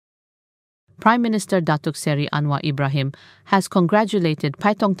Prime Minister Datuk Seri Anwar Ibrahim has congratulated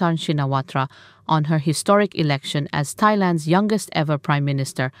Paetongtarn Shinawatra on her historic election as Thailand's youngest ever Prime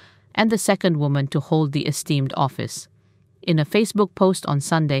Minister and the second woman to hold the esteemed office. In a Facebook post on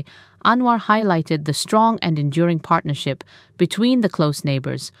Sunday, Anwar highlighted the strong and enduring partnership between the close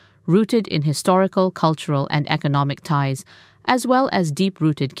neighbours, rooted in historical, cultural and economic ties, as well as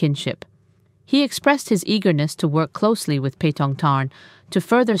deep-rooted kinship. He expressed his eagerness to work closely with Paetongtarn to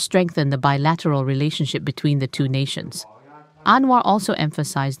further strengthen the bilateral relationship between the two nations. Anwar also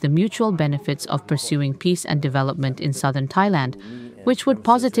emphasized the mutual benefits of pursuing peace and development in southern Thailand, which would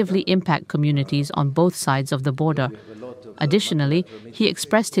positively impact communities on both sides of the border. Additionally, he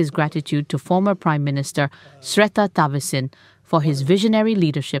expressed his gratitude to former Prime Minister Srettha Thavisin for his visionary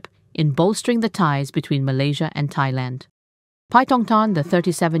leadership in bolstering the ties between Malaysia and Thailand. Paetongtarn, the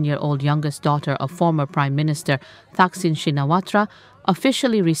 37-year-old youngest daughter of former Prime Minister Thaksin Shinawatra,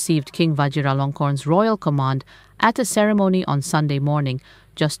 officially received King Vajiralongkorn's royal command at a ceremony on Sunday morning,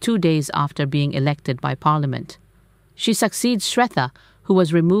 just 2 days after being elected by Parliament. She succeeds Srettha, who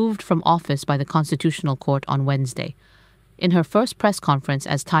was removed from office by the Constitutional Court on Wednesday. In her first press conference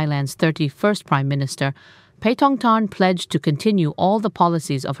as Thailand's 31st Prime Minister, Paetongtarn pledged to continue all the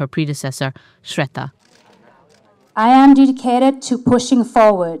policies of her predecessor, Srettha. I am dedicated to pushing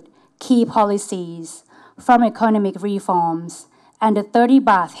forward key policies from economic reforms and the 30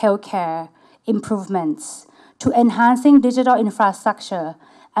 baht healthcare improvements to enhancing digital infrastructure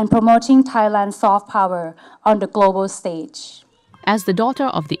and promoting Thailand's soft power on the global stage. As the daughter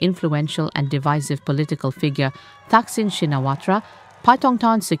of the influential and divisive political figure Thaksin Shinawatra,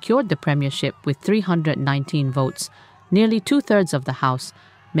 Paetongtarn secured the premiership with 319 votes, nearly two-thirds of the House,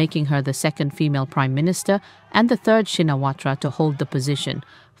 making her the second female Prime Minister and the third Shinawatra to hold the position,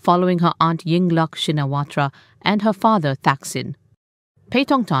 following her aunt Yingluck Shinawatra and her father Thaksin.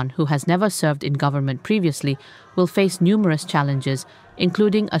 Paetongtarn, who has never served in government previously, will face numerous challenges,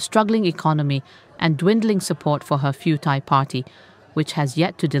 including a struggling economy and dwindling support for her Pheu Thai party, which has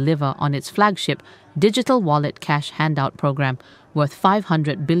yet to deliver on its flagship digital wallet cash handout program worth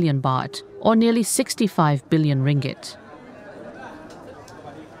 500 billion baht, or nearly 65 billion ringgit.